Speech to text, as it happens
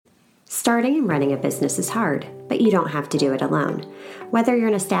Starting and running a business is hard, but you don't have to do it alone. Whether you're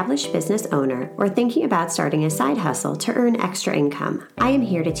an established business owner or thinking about starting a side hustle to earn extra income, I am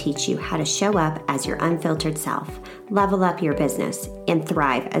here to teach you how to show up as your unfiltered self, level up your business, and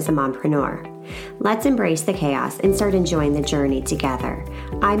thrive as a mompreneur. Let's embrace the chaos and start enjoying the journey together.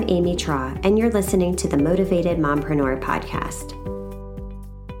 I'm Amy Traw, and you're listening to the Motivated Mompreneur Podcast.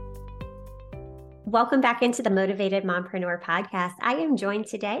 Welcome back into the Motivated Mompreneur Podcast. I am joined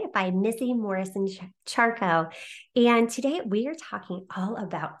today by Missy Morrison Charko, and today we are talking all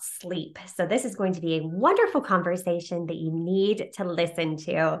about sleep. So this is going to be a wonderful conversation that you need to listen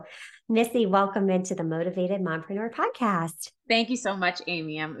to. Missy, welcome into the Motivated Mompreneur Podcast. Thank you so much,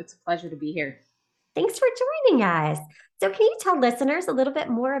 Amy. It's a pleasure to be here. Thanks for joining us. So can you tell listeners a little bit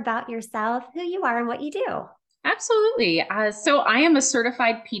more about yourself, who you are, and what you do? Absolutely. So I am a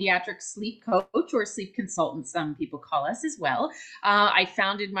certified pediatric sleep coach, or sleep consultant, some people call us as well. I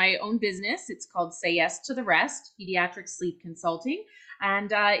founded my own business. It's called Say Yes to the Rest, Pediatric Sleep Consulting.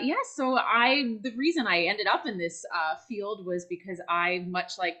 And the reason I ended up in this field was because I,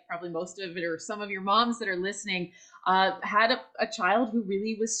 much like probably most of it or some of your moms that are listening, had a child who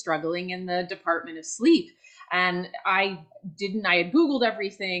really was struggling in the department of sleep. And I had Googled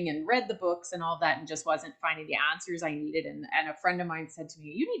everything and read the books and all that and just wasn't finding the answers I needed. And a friend of mine said to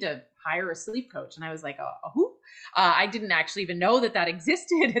me, you need to hire a sleep coach. And I was like, who? I didn't actually even know that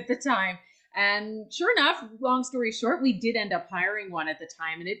existed at the time. And sure enough, long story short, we did end up hiring one at the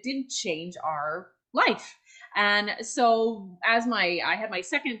time, and it did change our life. And so I had my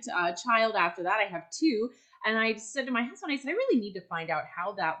second child after that. I have two. And I said to my husband, I really need to find out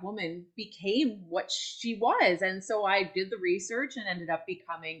how that woman became what she was. And so I did the research and ended up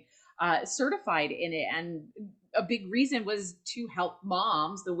becoming certified in it. And a big reason was to help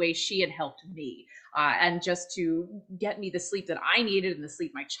moms the way she had helped me, and just to get me the sleep that I needed and the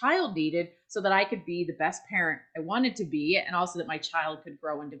sleep my child needed so that I could be the best parent I wanted to be, and also that my child could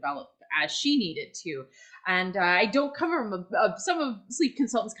grow and develop as she needed to. And I don't come from some of sleep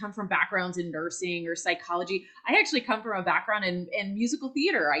consultants come from backgrounds in nursing or psychology. I actually come from a background in musical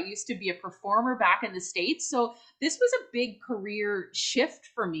theater. I used to be a performer back in the States. So this was a big career shift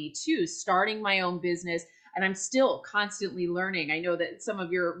for me too, starting my own business. And I'm still constantly learning. I know that some of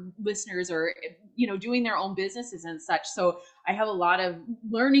your listeners are, doing their own businesses and such. So I have a lot of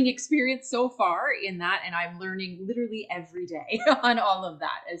learning experience so far in that. And I'm learning literally every day on all of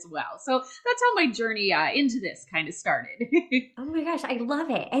that as well. So that's how my journey into this kind of started. Oh my gosh, I love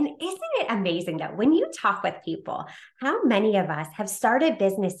it. And isn't it amazing that when you talk with people, how many of us have started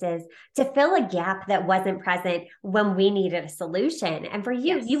businesses to fill a gap that wasn't present when we needed a solution? And for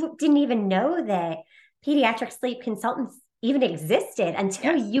you, You didn't even know that pediatric sleep consultants even existed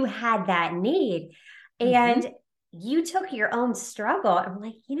until you had that need. And you took your own struggle and were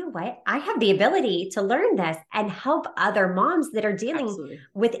like, you know what? I have the ability to learn this and help other moms that are dealing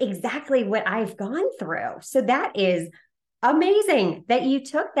with exactly what I've gone through. So that is amazing that you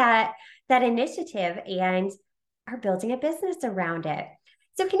took that initiative and are building a business around it.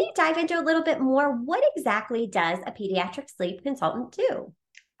 So can you dive into a little bit more? What exactly does a pediatric sleep consultant do?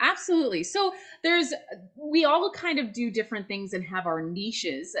 Absolutely. So we all kind of do different things and have our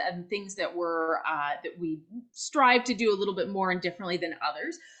niches and things that we strive to do a little bit more and differently than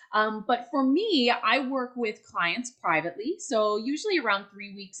others. But for me, I work with clients privately. So usually around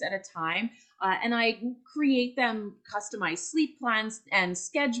 3 weeks at a time. And I create them customized sleep plans and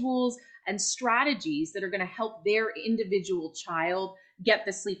schedules and strategies that are going to help their individual child get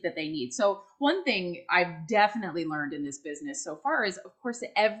the sleep that they need. So one thing I've definitely learned in this business so far is, of course,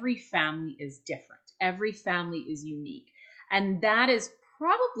 that every family is different. Every family is unique. And that is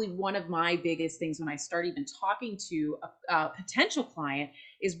probably one of my biggest things when I start even talking to a potential client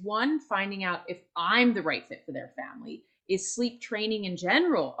is, one, finding out if I'm the right fit for their family. Is sleep training in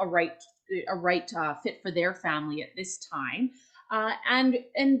general a right fit for their family at this time?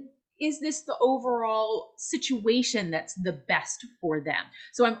 And is this the overall situation that's the best for them?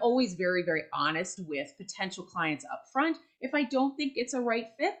 So I'm always very, very honest with potential clients up front. If I don't think it's a right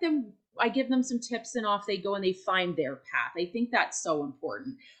fit, then I give them some tips and off they go and they find their path. I think that's so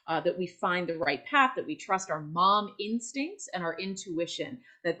important, that we find the right path, that we trust our mom instincts and our intuition,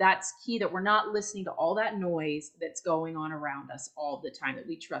 that's key, that we're not listening to all that noise that's going on around us all the time, that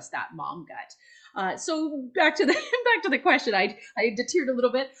we trust that mom gut. So back to the question, I deterred a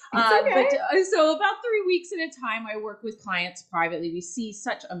little bit, okay. But so about 3 weeks at a time, I work with clients privately. We see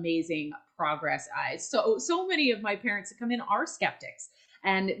such amazing progress. So many of my parents that come in are skeptics.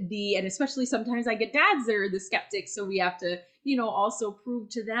 And especially sometimes I get dads that are the skeptics. So we have to, also prove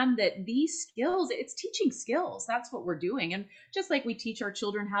to them that these skills, it's teaching skills. That's what we're doing. And just like we teach our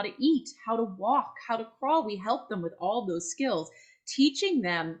children how to eat, how to walk, how to crawl, we help them with all those skills. Teaching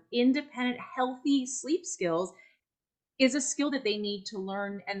them independent, healthy sleep skills is a skill that they need to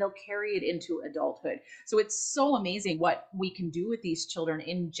learn, and they'll carry it into adulthood. So it's so amazing what we can do with these children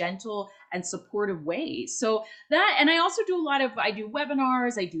in gentle and supportive ways. So that, and I also do I do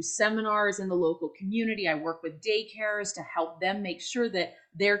webinars, I do seminars in the local community. I work with daycares to help them make sure that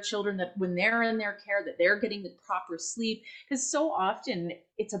their children, that when they're in their care, that they're getting the proper sleep. Because so often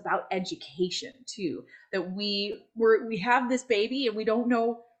it's about education too, that we have this baby and we don't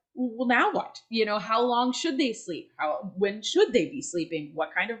know, well, now what? How long should they sleep? When should they be sleeping?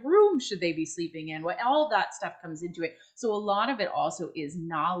 What kind of room should they be sleeping in? All that stuff comes into it. So a lot of it also is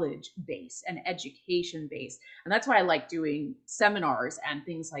knowledge based and education based. And that's why I like doing seminars and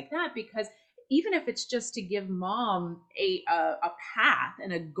things like that, because even if it's just to give mom a path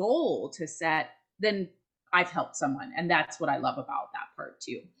and a goal to set, then I've helped someone. And that's what I love about that part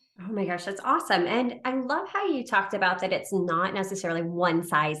too. Oh my gosh, that's awesome. And I love how you talked about that it's not necessarily one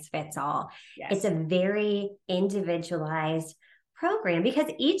size fits all. Yes. It's a very individualized program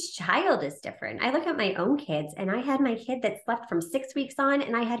because each child is different. I look at my own kids, and I had my kid that slept from 6 weeks on,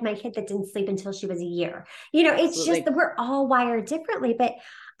 and I had my kid that didn't sleep until she was a year. It's just that we're all wired differently. But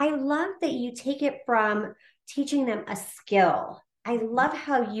I love that you take it from teaching them a skill. I love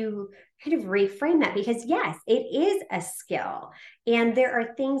how you kind of reframe that, because yes, it is a skill. And there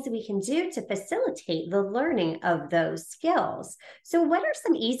are things that we can do to facilitate the learning of those skills. So what are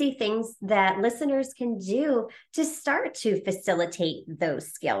some easy things that listeners can do to start to facilitate those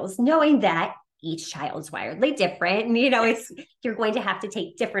skills, knowing that each child's wildly different, and you're going to have to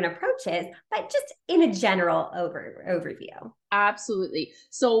take different approaches, but just in a general overview? Absolutely.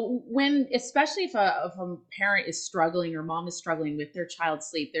 So especially if a parent is struggling or mom is struggling with their child's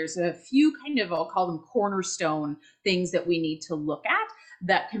sleep, there's a few kind of, I'll call them cornerstone things that we need to look at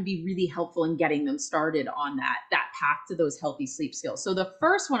that can be really helpful in getting them started on that path to those healthy sleep skills. So the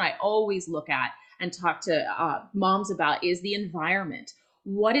first one I always look at and talk to moms about is the environment.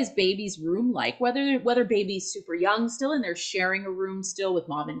 What is baby's room like? Whether baby's super young still and they're sharing a room still with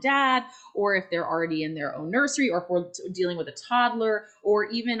mom and dad, or if they're already in their own nursery, or if we're dealing with a toddler, or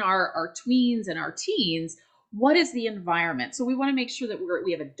even our tweens and our teens, what is the environment? So we want to make sure that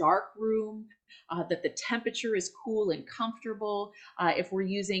we have a dark room, that the temperature is cool and comfortable. If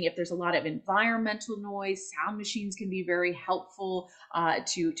there's a lot of environmental noise, sound machines can be very helpful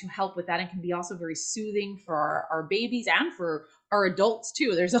to help with that, and can be also very soothing for our babies and for our adults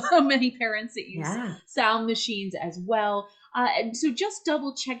too. There's many parents that use sound machines as well. And so just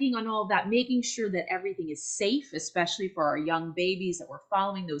double checking on all of that, making sure that everything is safe, especially for our young babies, that we're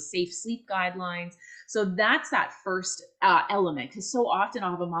following those safe sleep guidelines. So that's that first element, because so often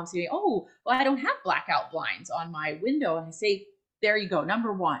I'll have a mom say, oh, well, I don't have blackout blinds on my window. And I say, there you go.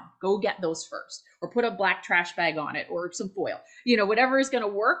 Number one, go get those first, or put a black trash bag on it, or some foil, whatever is going to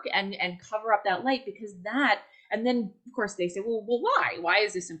work, and cover up that light, because and then of course they say, well, why? Why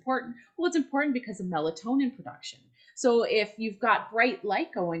is this important? Well, it's important because of melatonin production. So if you've got bright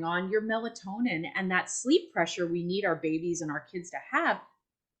light going on, your melatonin and that sleep pressure we need our babies and our kids to have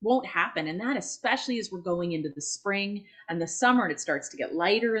won't happen. And that, especially as we're going into the spring and the summer, and it starts to get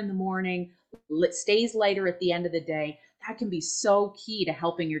lighter in the morning, it stays lighter at the end of the day. That can be so key to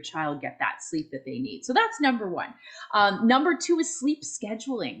helping your child get that sleep that they need. So that's number one. Number two is sleep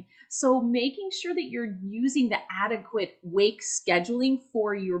scheduling. So making sure that you're using the adequate wake scheduling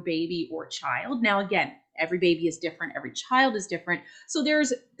for your baby or child. Now, again, every baby is different. Every child is different. So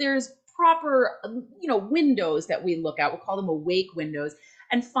there's proper, windows that we look at. We'll call them awake windows.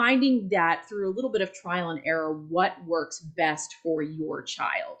 And finding that through a little bit of trial and error, what works best for your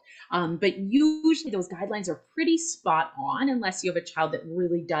child. But usually those guidelines are pretty spot on, unless you have a child that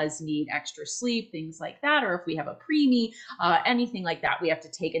really does need extra sleep, things like that. Or if we have a preemie, anything like that, we have to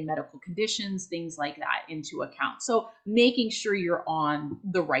take in medical conditions, things like that into account. So making sure you're on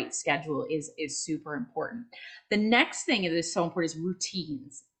the right schedule is super important. The next thing that is so important is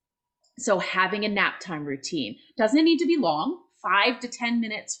routines. So having a nap time routine. Doesn't need to be long. 5 to 10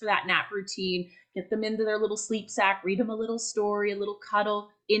 minutes for that nap routine. Get them into their little sleep sack, read them a little story, a little cuddle,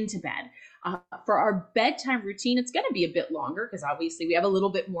 into bed. For our bedtime routine, it's going to be a bit longer because obviously we have a little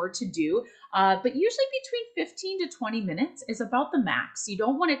bit more to do. But usually between 15 to 20 minutes is about the max. You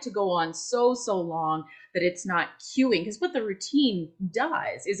don't want it to go on so long that it's not cueing, because what the routine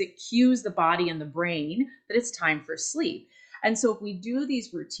does is it cues the body and the brain that it's time for sleep. And so if we do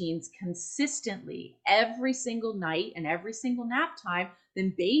these routines consistently every single night and every single nap time,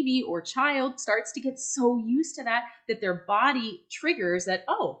 then baby or child starts to get so used to that their body triggers that,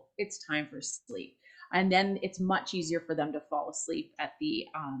 oh, it's time for sleep. And then it's much easier for them to fall asleep at the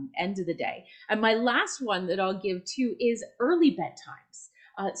end of the day. And my last one that I'll give too is early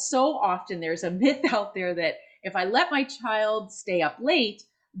bedtimes. So often there's a myth out there that if I let my child stay up late,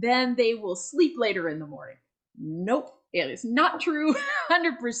 then they will sleep later in the morning. Nope, it is not true.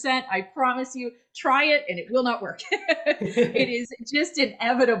 100%. I promise you, try it and it will not work. It is just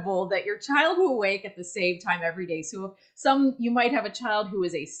inevitable that your child will wake at the same time every day. So you might have a child who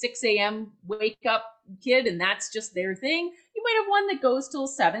is a 6 a.m. wake up kid and that's just their thing. You might have one that goes till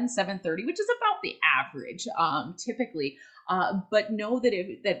 7:30, which is about the average typically. But know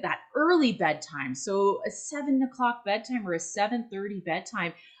that that early bedtime, so a 7 o'clock bedtime or a 7:30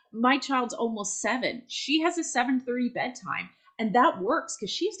 bedtime, my child's almost 7. She has a 7:30 bedtime. And that works because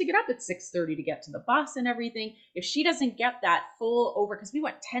she has to get up at 6:30 to get to the bus and everything. If she doesn't get that full over, because we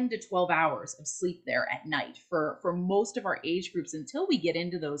want 10 to 12 hours of sleep there at night for most of our age groups until we get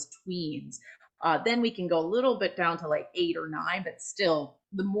into those tweens. Then we can go a little bit down to like 8 or 9, but still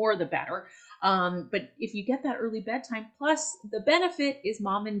the more the better. But if you get that early bedtime, plus the benefit is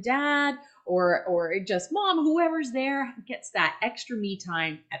mom and dad or just mom, whoever's there gets that extra me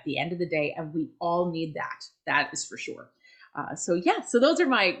time at the end of the day. And we all need that. That is for sure. So those are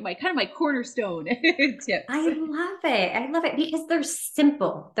my kind of my cornerstone tips. I love it. I love it because they're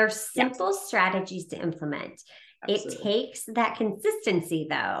simple. They're simple Yes. strategies to implement. Absolutely. It takes that consistency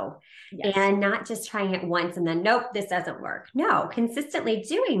though, Yes. and not just trying it once and then, nope, this doesn't work. No, consistently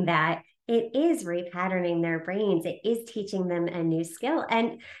doing that, it is repatterning their brains. It is teaching them a new skill.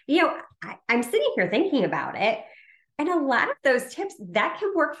 And, I'm sitting here thinking about it. And a lot of those tips that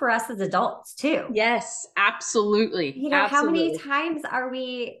can work for us as adults too. Yes, absolutely. How many Absolutely. times are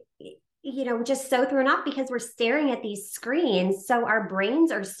we, just so thrown off because we're staring at these screens? So our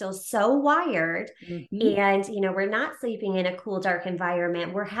brains are still so wired. Mm-hmm. And, we're not sleeping in a cool, dark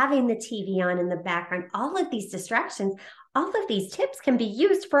environment. We're having the TV on in the background, all of these distractions. All of these tips can be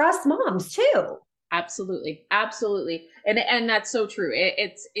used for us moms too. Absolutely. Absolutely. And that's so true.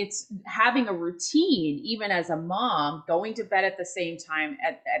 It's having a routine, even as a mom, going to bed at the same time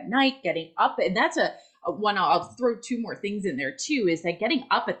at night, getting up. And that's a one, I'll throw two more things in there too, is that getting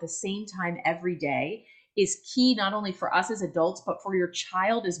up at the same time every day is key, not only for us as adults, but for your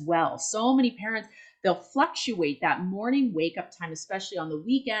child as well. So many parents, they'll fluctuate that morning wake up time, especially on the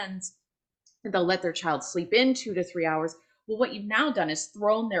weekends. They'll let their child sleep in 2 to 3 hours. Well, what you've now done is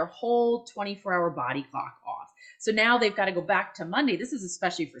thrown their whole 24-hour body clock off. So now they've got to go back to Monday. This is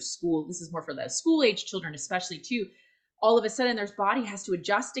especially for school. This is more for the school age children, especially too. All of a sudden their body has to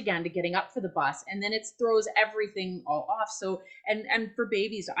adjust again to getting up for the bus, and then it throws everything all off. So and for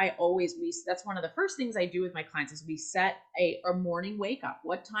babies, that's one of the first things I do with my clients is we set a morning wake up.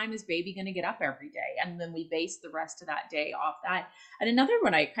 What time is baby going to get up every day? And then we base the rest of that day off that. And another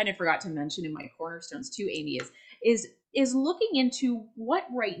one I kind of forgot to mention in my cornerstones too, Amy, is looking into what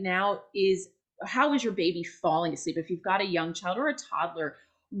right now is, how is your baby falling asleep? If you've got a young child or a toddler,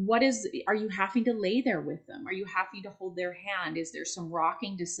 are you having to lay there with them? Are you having to hold their hand? Is there some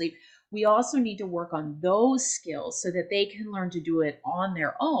rocking to sleep? We also need to work on those skills so that they can learn to do it on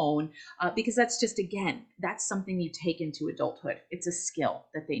their own, because that's just, again, that's something you take into adulthood. It's a skill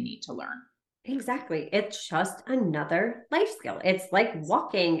that they need to learn. Exactly. It's just another life skill. It's like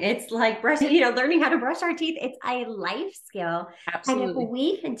walking. It's like brushing, learning how to brush our teeth. It's a life skill. And if Absolutely.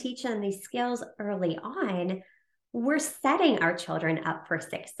 we can teach them these skills early on, we're setting our children up for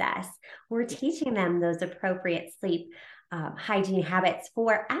success. We're teaching them those appropriate sleep hygiene habits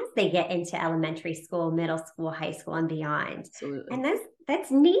for as they get into elementary school, middle school, high school, and beyond. Absolutely. And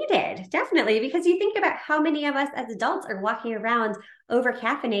that's needed, definitely, because you think about how many of us as adults are walking around over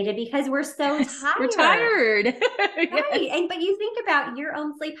caffeinated because we're so Yes, tired. we're tired. Right. Yes. But you think about your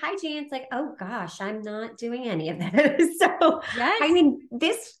own sleep hygiene, it's like, oh gosh, I'm not doing any of this. So I Yes. mean,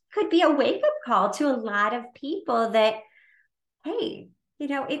 this could be a wake-up call to a lot of people that, hey,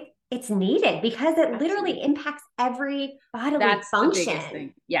 it's needed because it literally Absolutely. impacts every bodily That's the biggest function.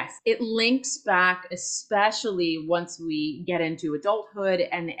 thing. Yes. It links back, especially once we get into adulthood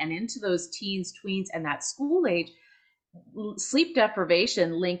and into those teens, tweens, and that school age. Sleep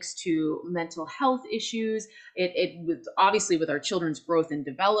deprivation links to mental health issues. It with obviously with our children's growth and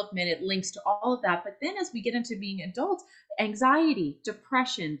development, it links to all of that. But then as we get into being adults, anxiety,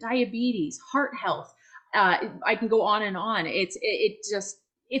 depression, diabetes, heart health, I can go on and on.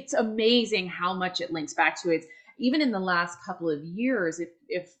 It's amazing how much it links back to it. Even in the last couple of years,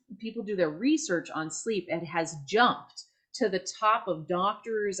 if people do their research on sleep, it has jumped to the top of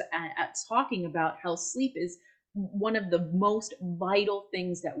doctors talking about how sleep is one of the most vital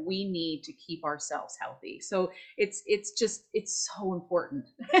things that we need to keep ourselves healthy. So it's so important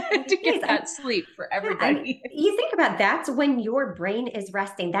to get that sleep for everybody. You think about that's when your brain is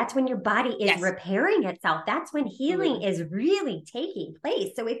resting. That's when your body is repairing itself. That's when healing is really taking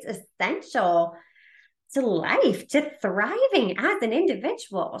place. So it's essential to life, to thriving as an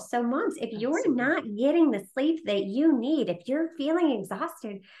individual. So moms, if you're not getting the sleep that you need, if you're feeling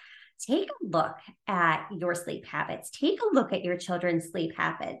exhausted, take a look at your sleep habits. Take a look at your children's sleep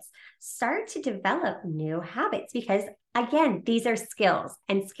habits. Start to develop new habits because, again, these are skills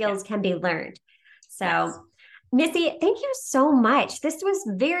and skills can be learned. So, Missy, thank you so much. This was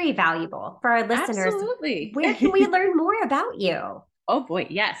very valuable for our listeners. Absolutely. Where can we learn more about you? Oh boy,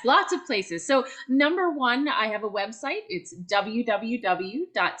 yes, lots of places. So number one, I have a website. It's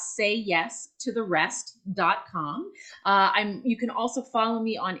www.sayyestotherest.com. You can also follow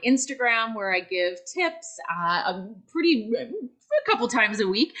me on Instagram where I give tips a couple times a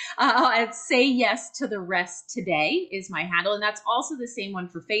week. At Say Yes to the Rest Today is my handle. And that's also the same one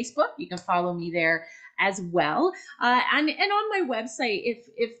for Facebook. You can follow me there as well. And on my website,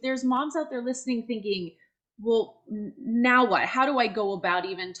 if there's moms out there listening thinking, well, now what? How do I go about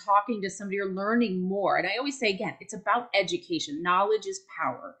even talking to somebody or learning more? And I always say, again, it's about education. Knowledge is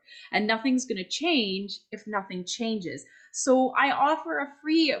power, and nothing's going to change if nothing changes. So I offer a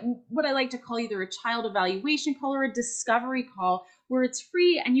free, what I like to call either a child evaluation call or a discovery call, where it's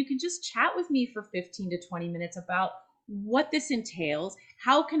free and you can just chat with me for 15 to 20 minutes about what this entails.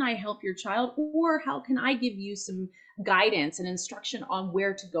 How can I help your child, or how can I give you some guidance and instruction on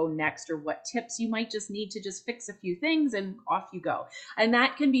where to go next, or what tips you might just need to just fix a few things and off you go. And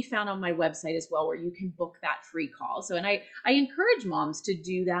that can be found on my website as well, where you can book that free call. So, and I encourage moms to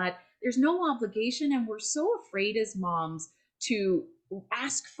do that. There's no obligation, and we're so afraid as moms to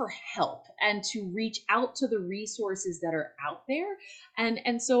ask for help and to reach out to the resources that are out there.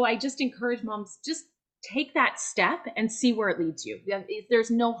 And so I just encourage moms, just take that step and see where it leads you. There's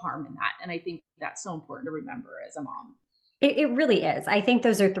no harm in that. And I think that's so important to remember as a mom. It really is. I think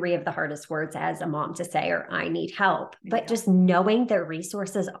those are three of the hardest words as a mom to say, or I need help. But just knowing that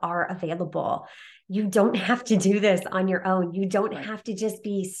resources are available. You don't have to do this on your own. You don't have to just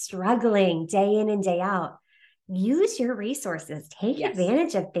be struggling day in and day out. Use your resources. Take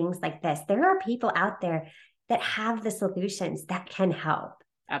advantage of things like this. There are people out there that have the solutions that can help.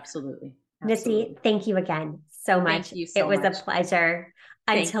 Absolutely. Missy, thank you again so much. Thank you so much. It was a pleasure.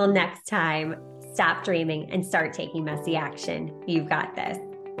 Until next time, stop dreaming and start taking messy action. You've got this.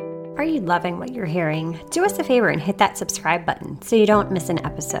 Are you loving what you're hearing? Do us a favor and hit that subscribe button so you don't miss an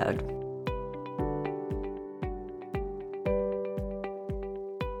episode.